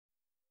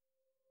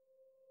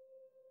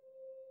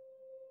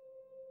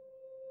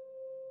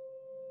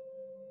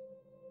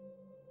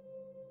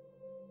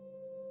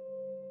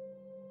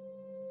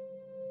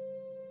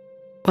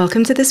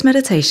Welcome to this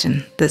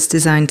meditation that's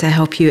designed to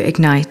help you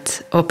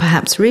ignite, or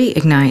perhaps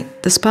reignite,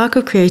 the spark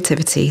of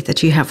creativity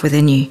that you have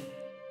within you.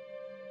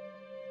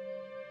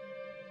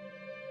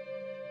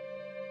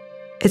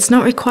 It's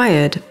not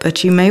required,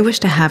 but you may wish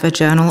to have a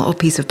journal or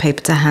piece of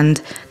paper to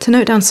hand to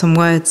note down some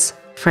words,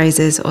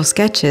 phrases, or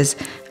sketches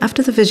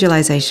after the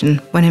visualization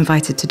when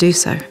invited to do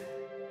so.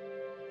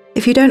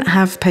 If you don't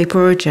have paper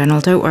or a journal,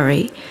 don't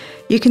worry,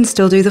 you can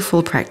still do the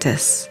full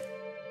practice.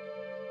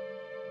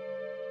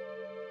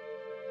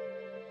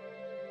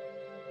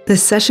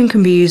 This session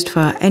can be used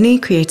for any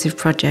creative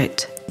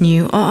project,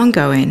 new or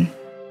ongoing,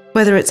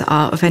 whether it's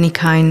art of any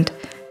kind,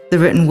 the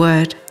written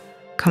word,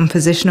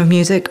 composition of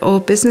music,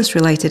 or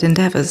business-related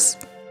endeavors.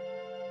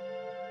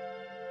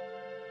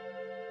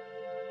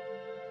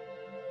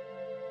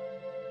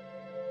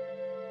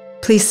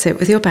 Please sit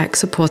with your back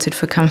supported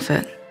for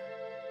comfort.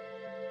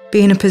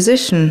 Be in a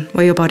position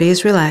where your body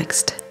is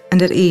relaxed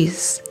and at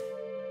ease,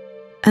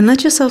 and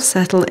let yourself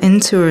settle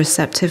into a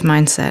receptive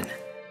mindset,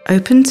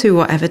 open to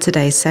whatever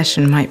today's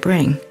session might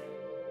bring.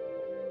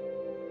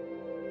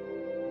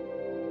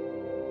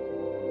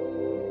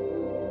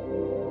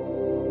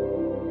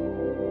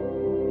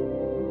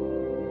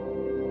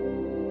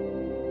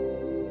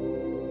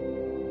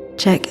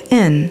 Check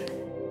in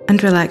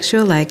and relax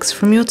your legs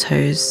from your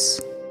toes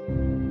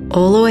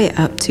all the way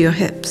up to your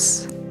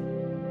hips.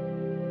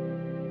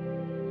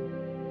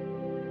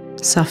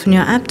 Soften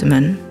your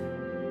abdomen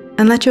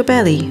and let your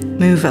belly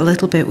move a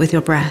little bit with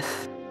your breath.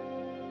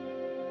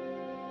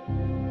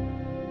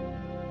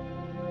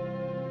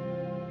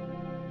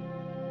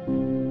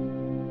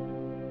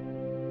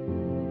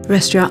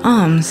 Rest your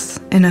arms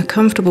in a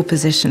comfortable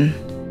position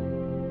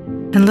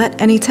and let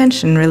any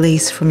tension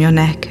release from your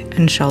neck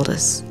and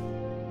shoulders.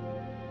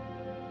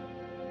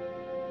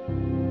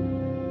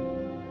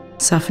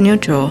 Soften your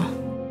jaw,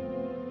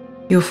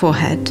 your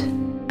forehead,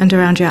 and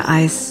around your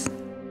eyes.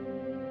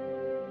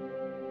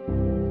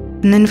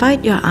 And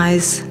invite your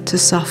eyes to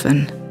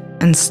soften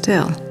and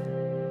still.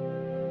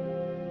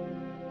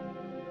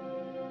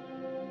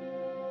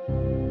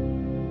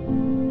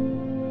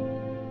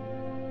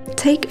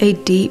 Take a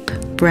deep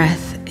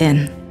breath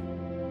in.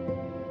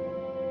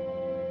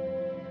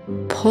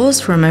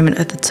 Pause for a moment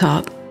at the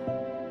top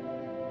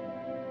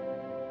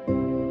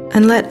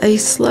and let a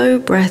slow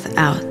breath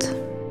out.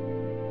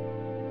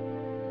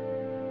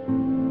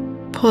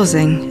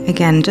 Pausing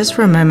again just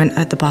for a moment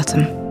at the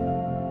bottom.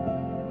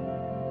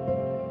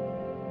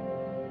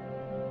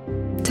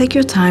 Take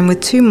your time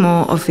with 2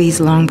 more of these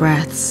long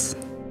breaths,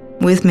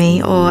 with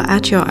me or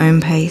at your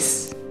own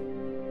pace.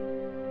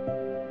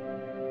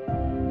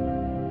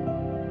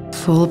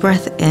 Full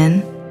breath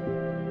in,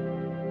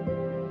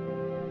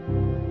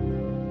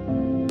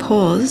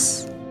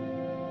 pause,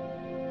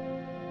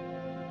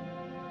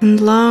 and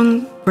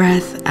long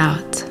breath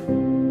out.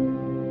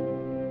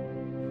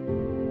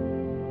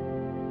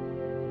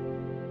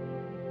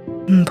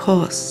 And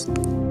pause.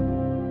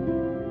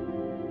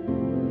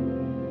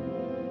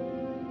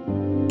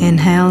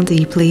 Inhale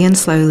deeply and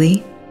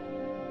slowly.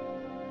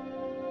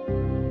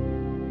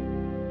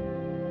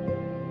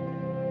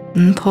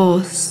 And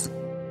pause.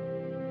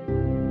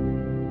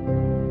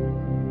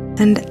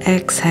 And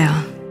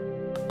exhale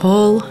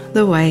all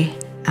the way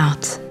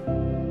out.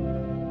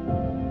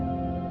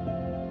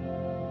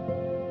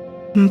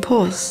 And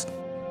pause.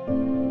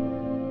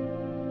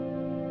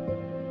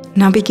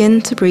 Now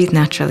begin to breathe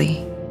naturally,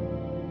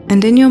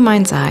 and in your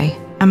mind's eye,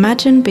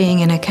 imagine being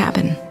in a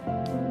cabin.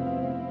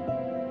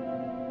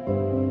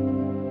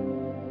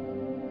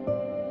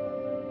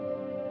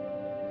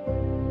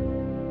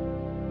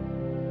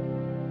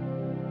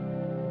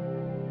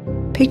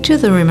 Picture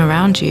the room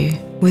around you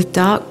with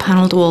dark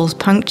panelled walls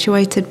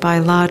punctuated by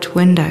large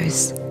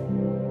windows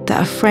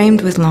that are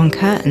framed with long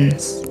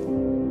curtains.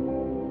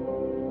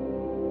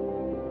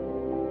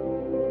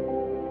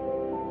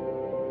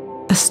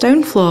 A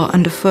stone floor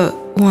underfoot,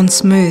 worn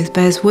smooth,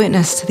 bears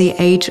witness to the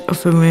age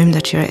of the room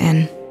that you're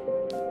in.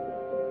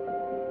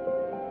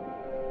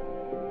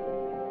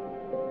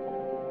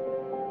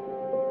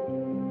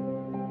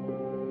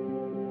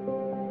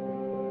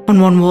 On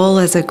one wall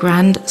is a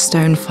grand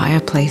stone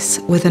fireplace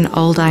with an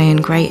old iron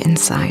grate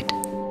inside,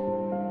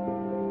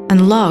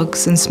 and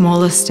logs and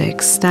smaller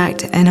sticks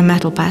stacked in a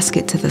metal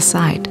basket to the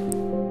side.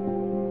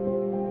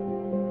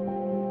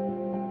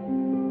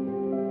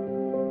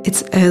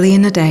 It's early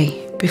in the day,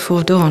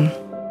 before dawn,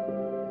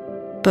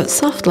 but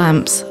soft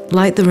lamps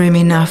light the room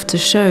enough to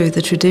show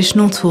the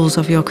traditional tools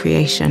of your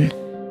creation,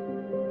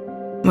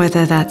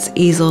 whether that's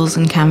easels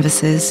and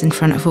canvases in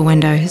front of the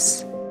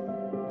windows,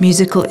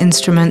 musical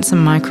instruments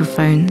and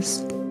microphones,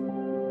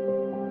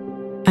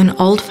 an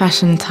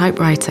old-fashioned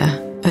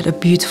typewriter at a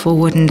beautiful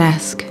wooden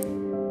desk,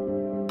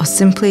 or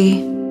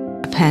simply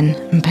a pen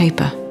and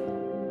paper.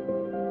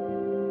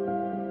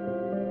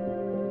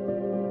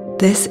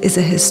 This is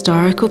a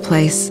historical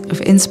place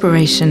of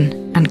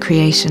inspiration and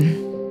creation.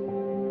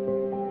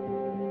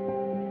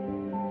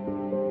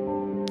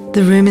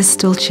 The room is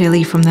still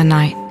chilly from the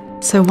night,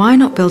 so why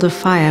not build a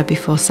fire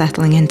before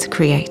settling in to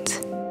create?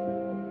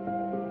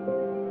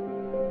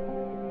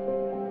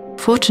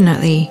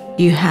 Fortunately,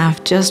 you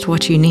have just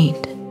what you need.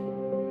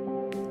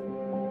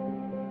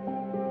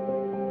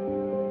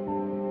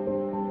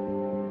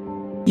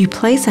 You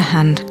place a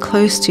hand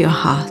close to your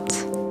heart.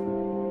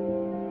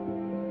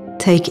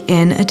 Take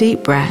in a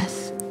deep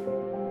breath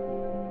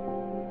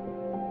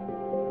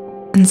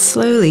and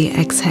slowly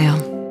exhale.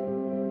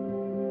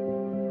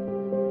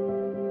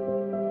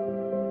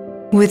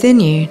 Within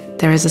you,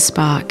 there is a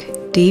spark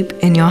deep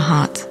in your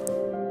heart.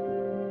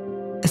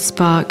 A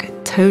spark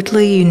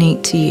totally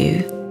unique to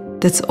you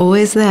that's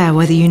always there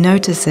whether you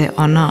notice it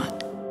or not.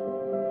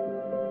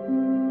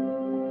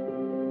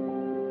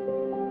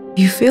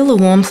 You feel the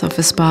warmth of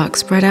the spark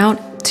spread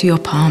out to your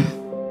palm.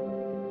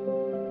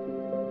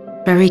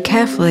 Very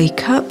carefully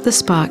cup the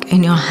spark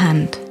in your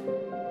hand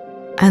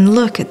and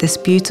look at this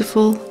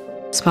beautiful,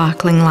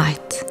 sparkling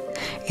light,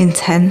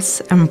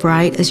 intense and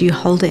bright as you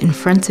hold it in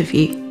front of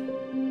you.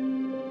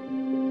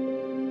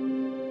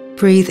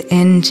 Breathe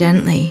in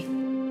gently,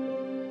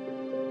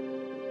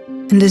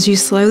 and as you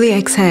slowly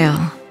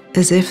exhale,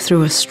 as if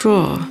through a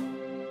straw,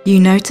 you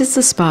notice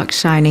the spark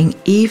shining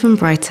even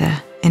brighter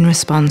in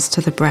response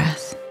to the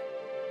breath.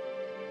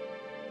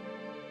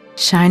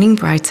 Shining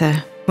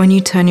brighter when you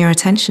turn your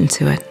attention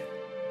to it.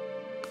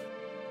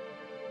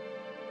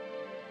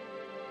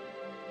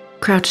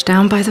 Crouch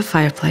down by the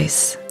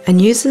fireplace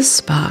and use this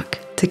spark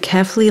to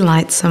carefully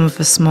light some of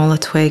the smaller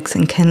twigs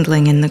and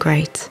kindling in the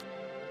grate.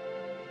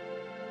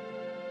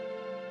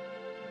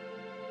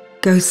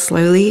 Go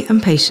slowly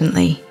and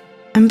patiently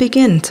and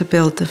begin to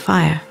build the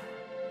fire.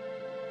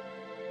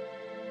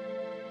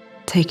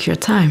 Take your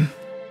time.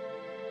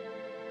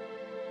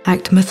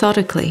 Act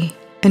methodically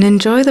and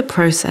enjoy the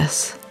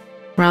process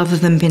rather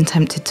than being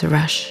tempted to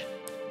rush.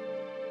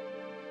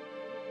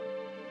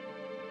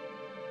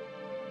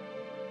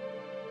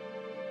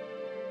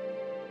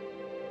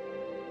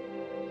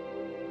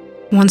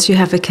 Once you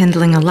have a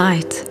kindling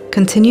alight,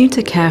 continue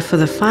to care for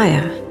the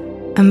fire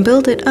and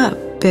build it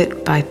up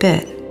bit by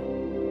bit.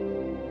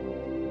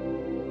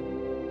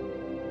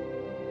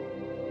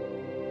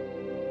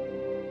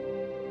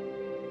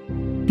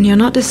 And you're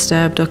not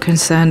disturbed or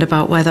concerned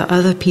about whether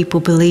other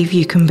people believe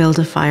you can build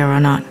a fire or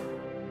not.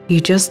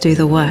 You just do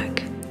the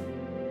work.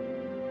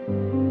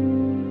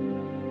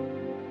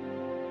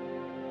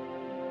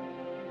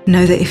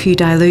 Know that if you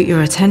dilute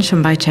your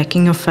attention by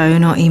checking your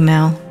phone or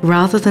email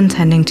rather than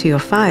tending to your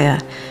fire,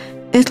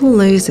 it'll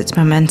lose its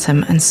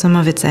momentum and some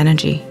of its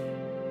energy.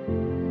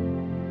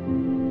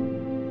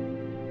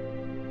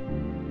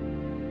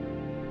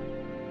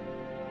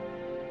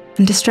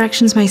 And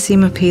distractions may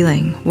seem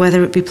appealing,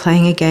 whether it be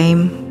playing a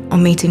game or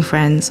meeting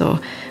friends or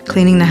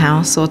cleaning the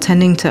house or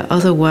tending to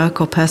other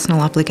work or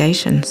personal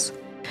obligations.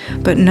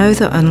 But know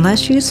that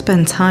unless you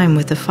spend time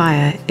with the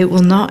fire, it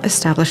will not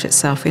establish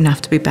itself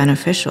enough to be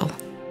beneficial.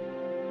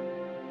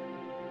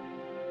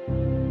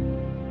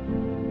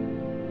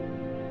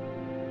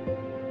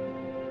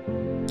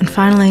 And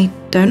finally,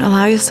 don't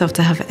allow yourself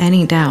to have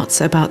any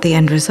doubts about the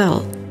end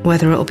result,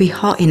 whether it will be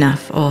hot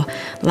enough or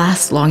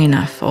last long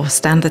enough or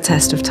stand the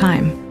test of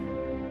time.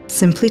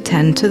 Simply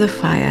tend to the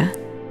fire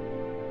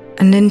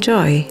and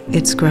enjoy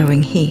its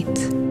growing heat.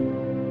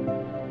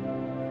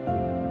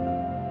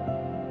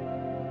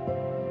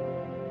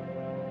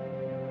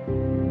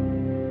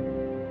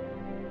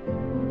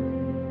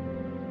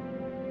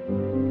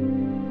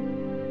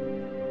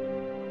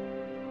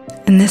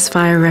 And this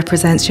fire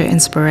represents your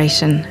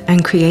inspiration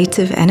and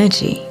creative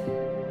energy.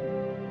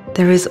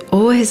 There is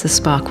always a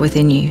spark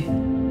within you,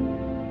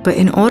 but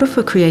in order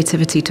for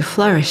creativity to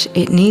flourish,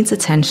 it needs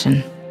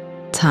attention,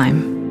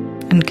 time,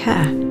 and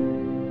care.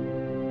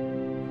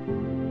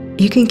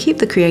 You can keep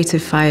the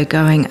creative fire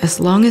going as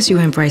long as you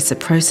embrace the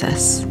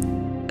process,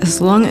 as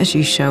long as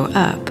you show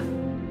up.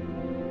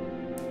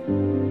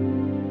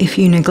 If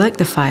you neglect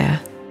the fire,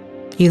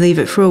 you leave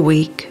it for a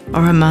week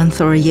or a month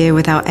or a year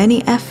without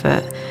any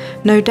effort,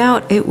 no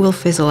doubt it will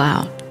fizzle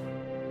out.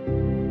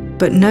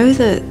 But know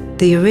that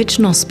the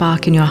original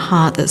spark in your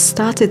heart that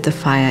started the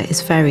fire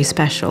is very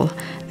special,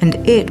 and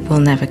it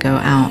will never go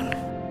out.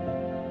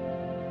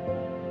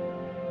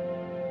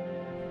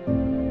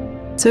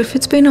 So if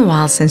it's been a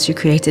while since you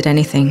created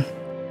anything,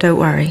 don't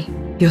worry,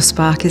 your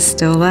spark is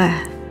still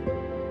there.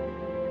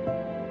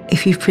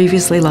 If you've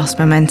previously lost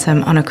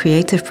momentum on a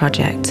creative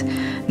project,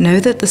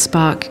 know that the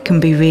spark can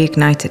be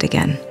reignited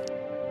again.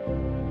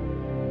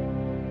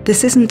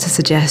 This isn't to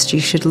suggest you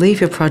should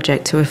leave your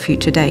project to a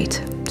future date,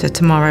 to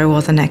tomorrow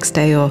or the next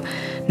day or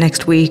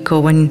next week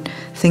or when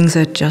things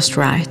are just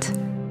right.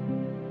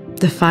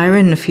 The fire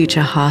in the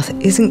future hearth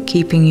isn't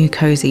keeping you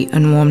cozy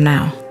and warm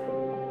now.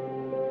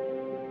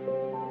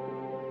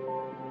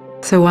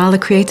 So while the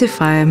creative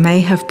fire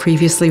may have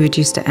previously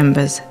reduced to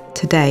embers,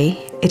 today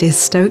it is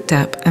stoked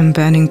up and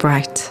burning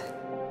bright.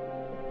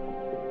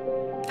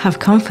 Have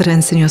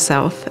confidence in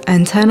yourself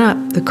and turn up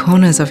the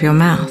corners of your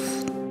mouth.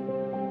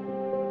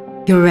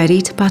 You're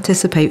ready to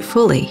participate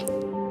fully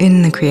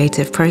in the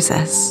creative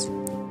process.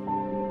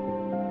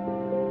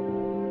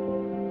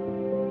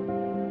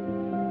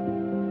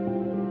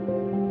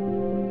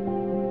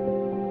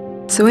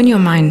 So in your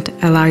mind,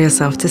 allow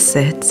yourself to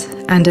sit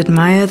and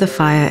admire the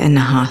fire in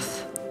the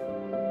hearth.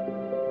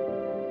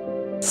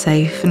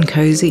 Safe and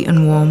cozy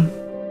and warm,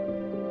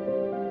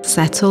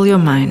 settle your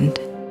mind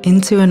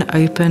into an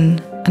open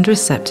and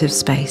receptive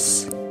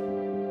space,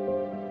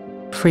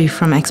 free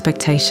from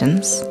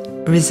expectations,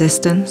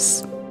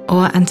 resistance,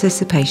 or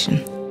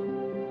anticipation.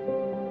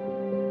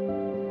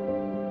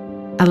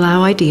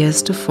 Allow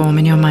ideas to form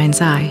in your mind's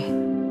eye.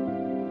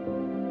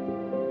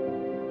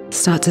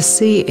 Start to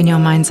see in your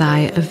mind's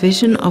eye a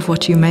vision of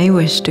what you may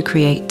wish to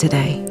create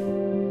today.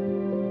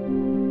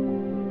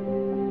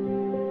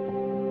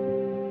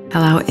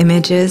 Allow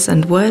images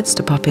and words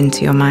to pop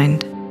into your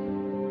mind,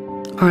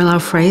 or allow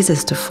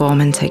phrases to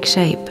form and take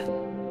shape.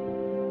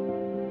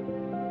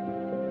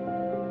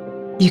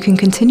 You can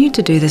continue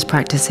to do this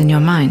practice in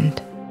your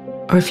mind,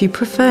 or if you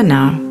prefer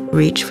now,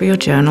 reach for your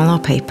journal or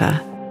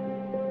paper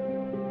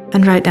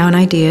and write down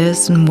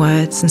ideas and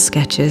words and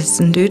sketches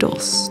and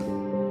doodles.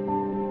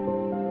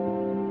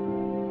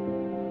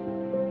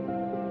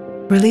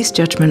 Release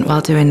judgment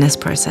while doing this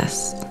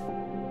process.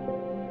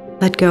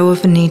 Let go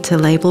of the need to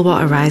label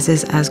what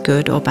arises as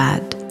good or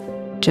bad.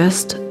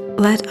 Just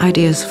let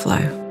ideas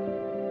flow.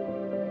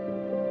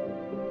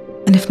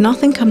 And if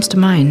nothing comes to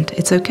mind,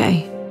 it's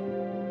okay.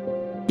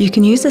 You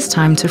can use this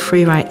time to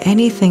free write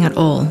anything at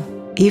all,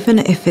 even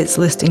if it's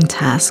listing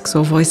tasks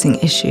or voicing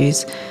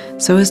issues,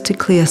 so as to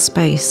clear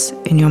space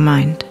in your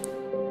mind.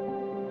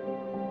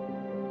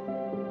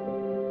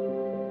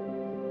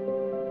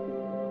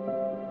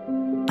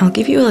 I'll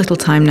give you a little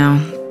time now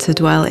to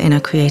dwell in a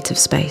creative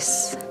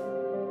space.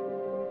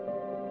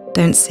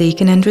 Don't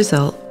seek an end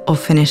result or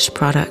finished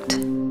product.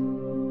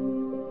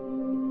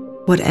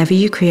 Whatever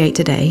you create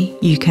today,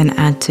 you can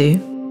add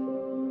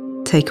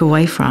to, take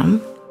away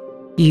from,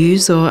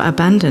 use or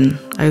abandon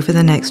over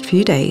the next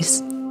few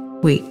days,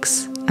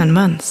 weeks, and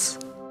months.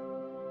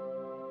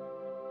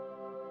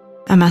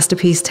 A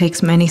masterpiece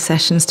takes many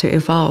sessions to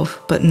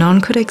evolve, but none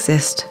could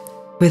exist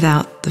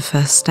without the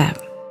first step.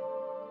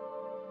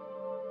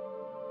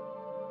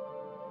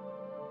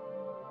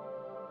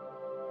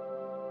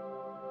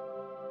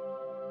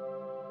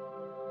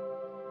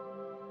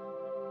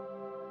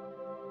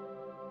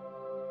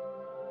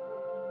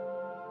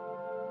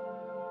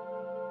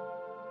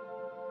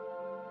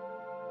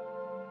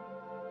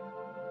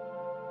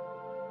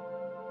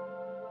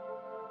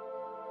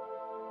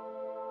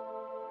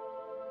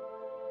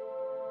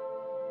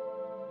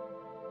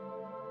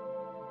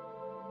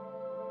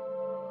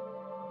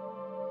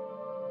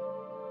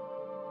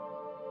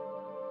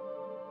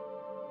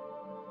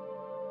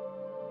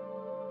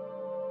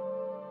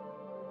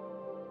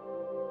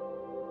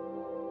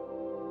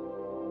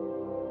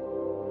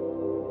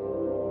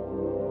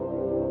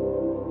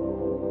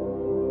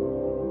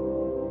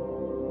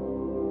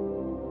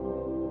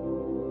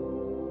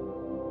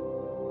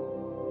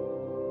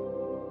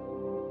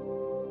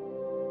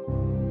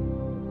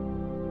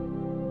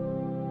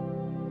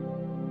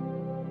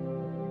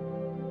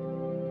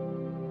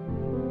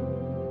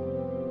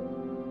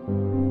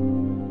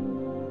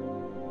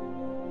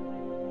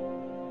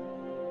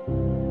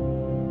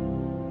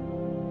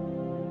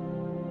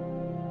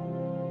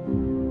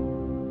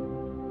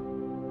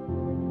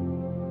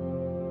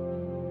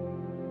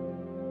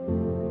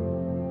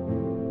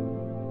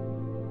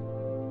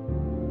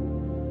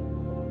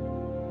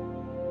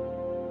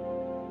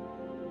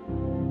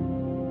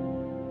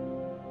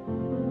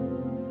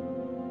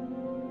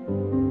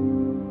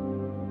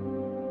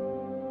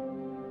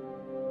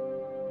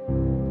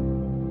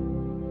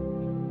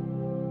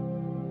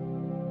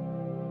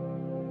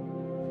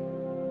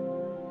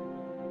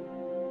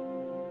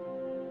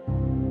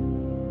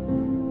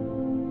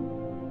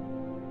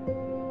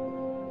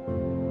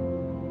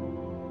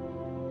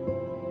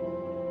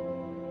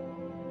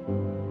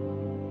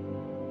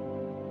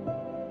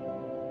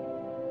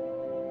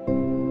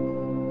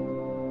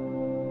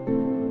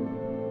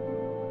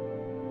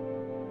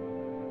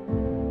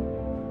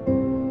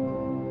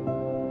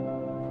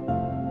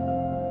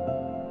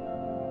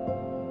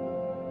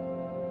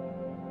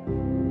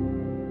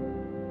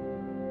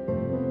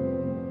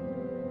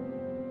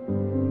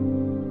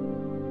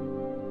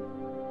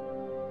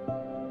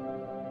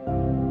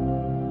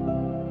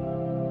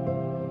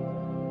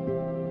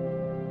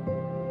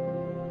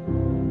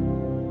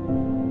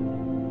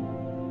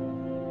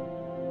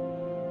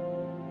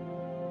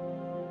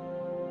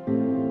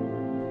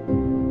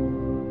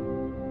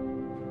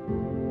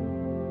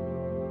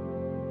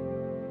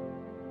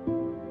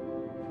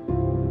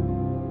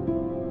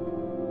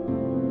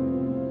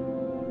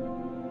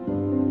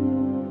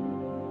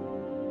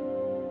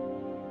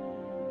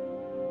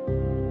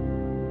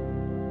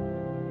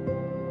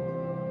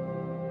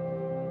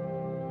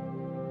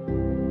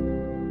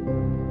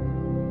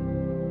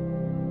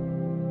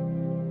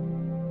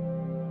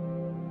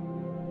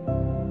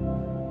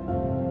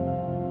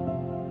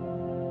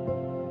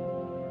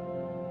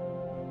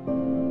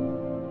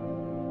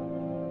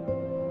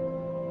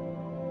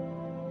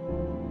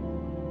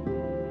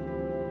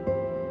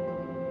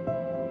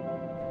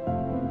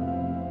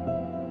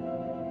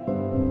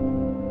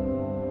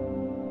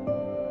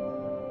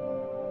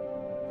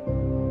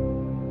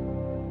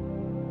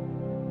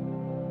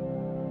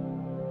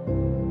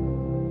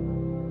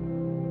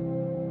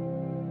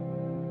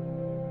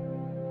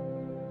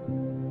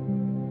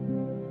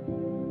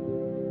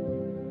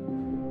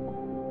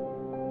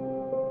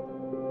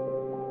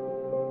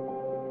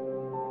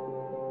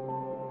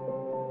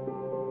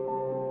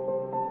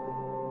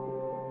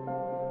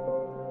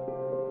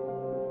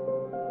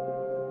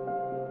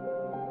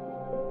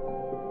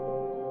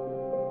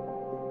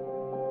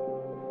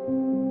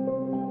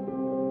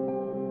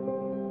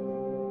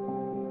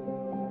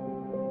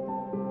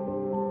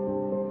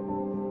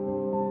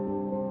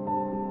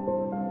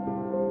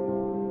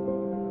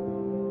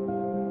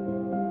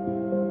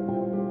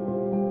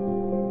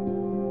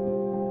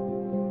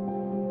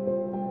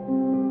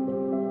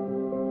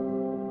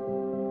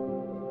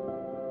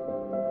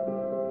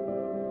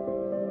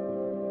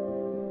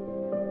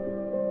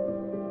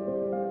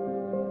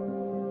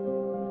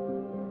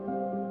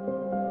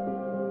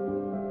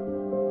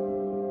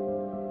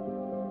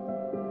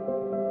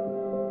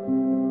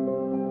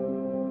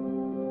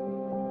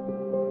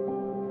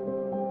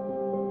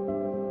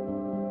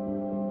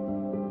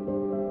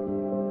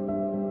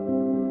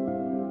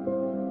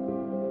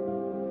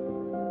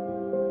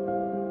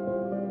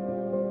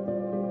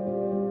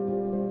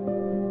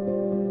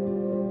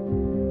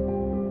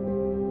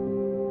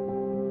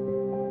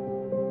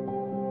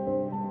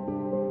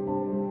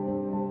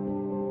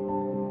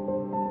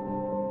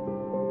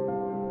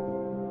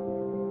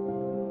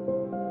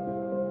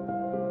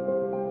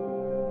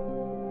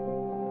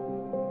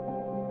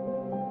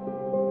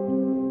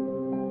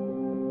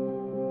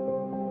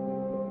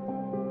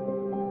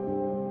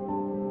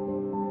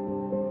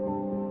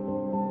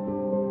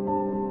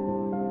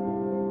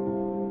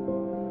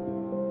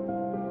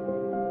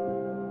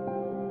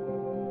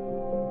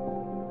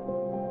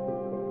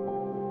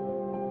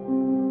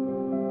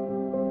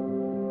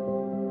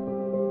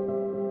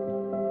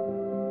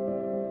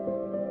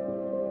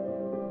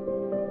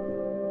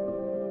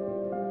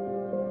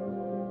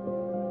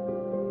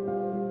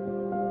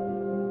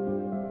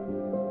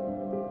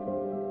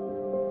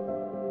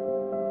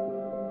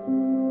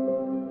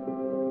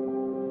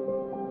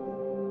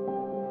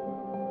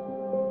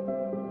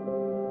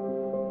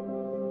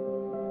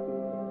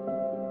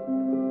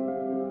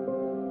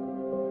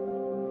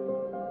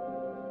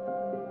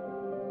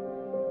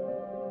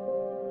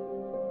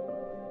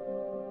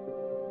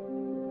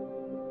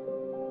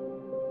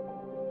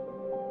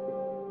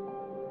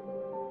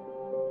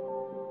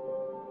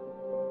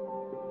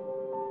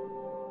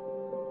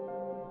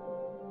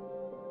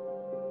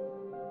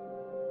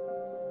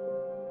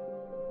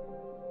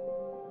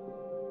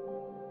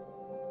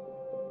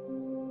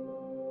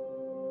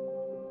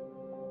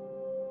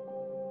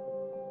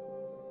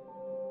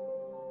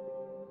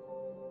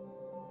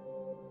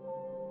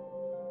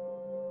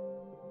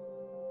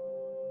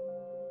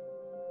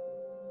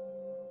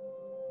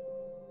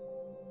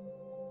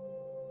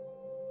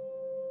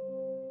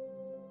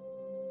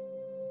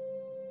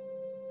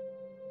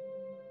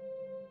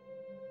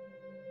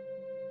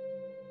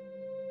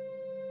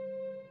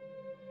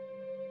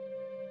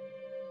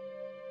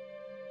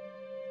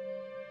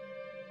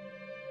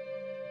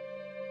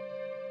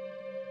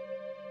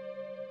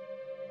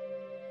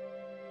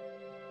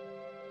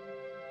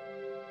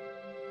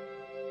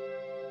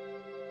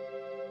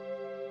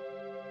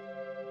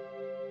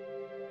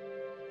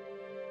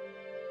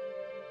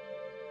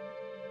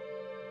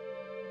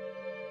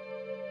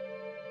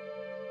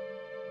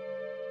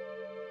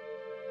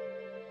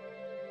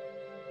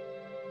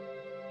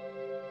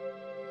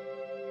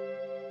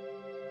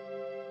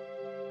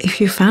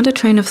 If you found a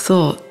train of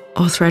thought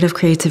or thread of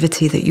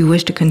creativity that you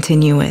wish to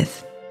continue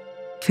with,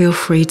 feel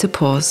free to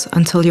pause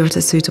until you're at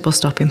a suitable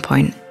stopping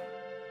point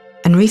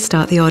and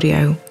restart the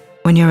audio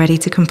when you're ready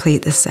to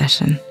complete this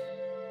session.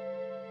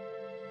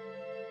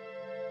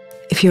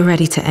 If you're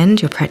ready to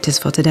end your practice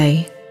for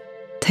today,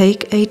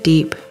 take a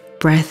deep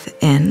breath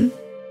in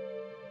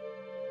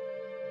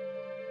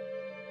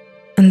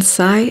and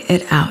sigh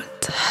it out.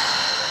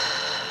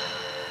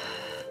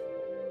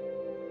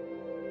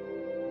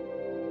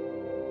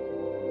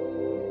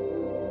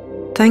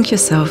 Thank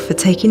yourself for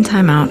taking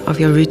time out of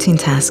your routine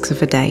tasks of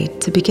the day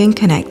to begin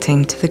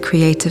connecting to the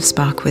creative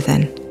spark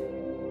within.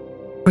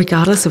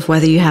 Regardless of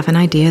whether you have an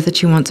idea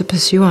that you want to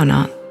pursue or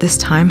not, this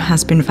time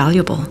has been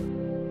valuable.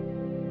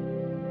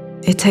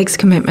 It takes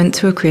commitment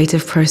to a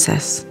creative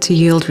process to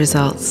yield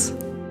results.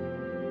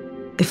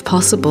 If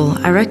possible,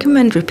 I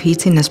recommend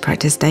repeating this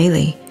practice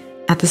daily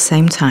at the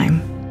same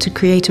time to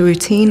create a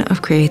routine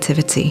of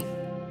creativity.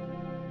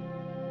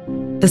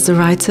 As the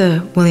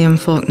writer William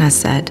Faulkner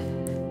said,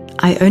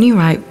 "I only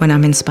write when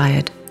I'm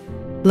inspired.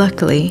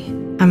 Luckily,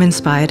 I'm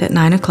inspired at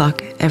 9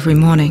 o'clock every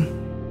morning."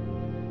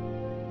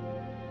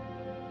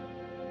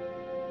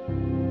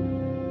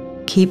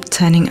 Keep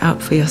turning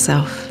up for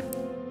yourself.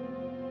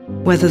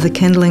 Whether the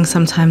kindling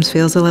sometimes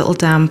feels a little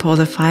damp or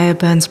the fire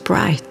burns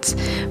bright,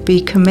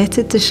 be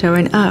committed to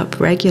showing up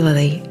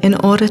regularly in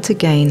order to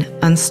gain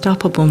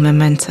unstoppable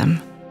momentum.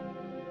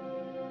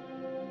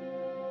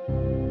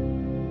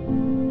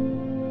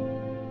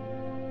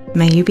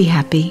 May you be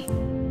happy.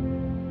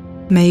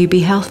 May you be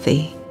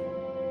healthy.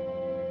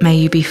 May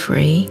you be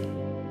free.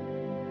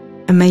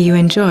 And may you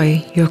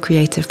enjoy your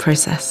creative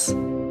process.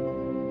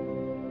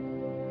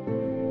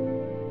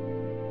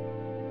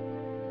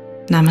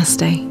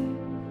 Namaste.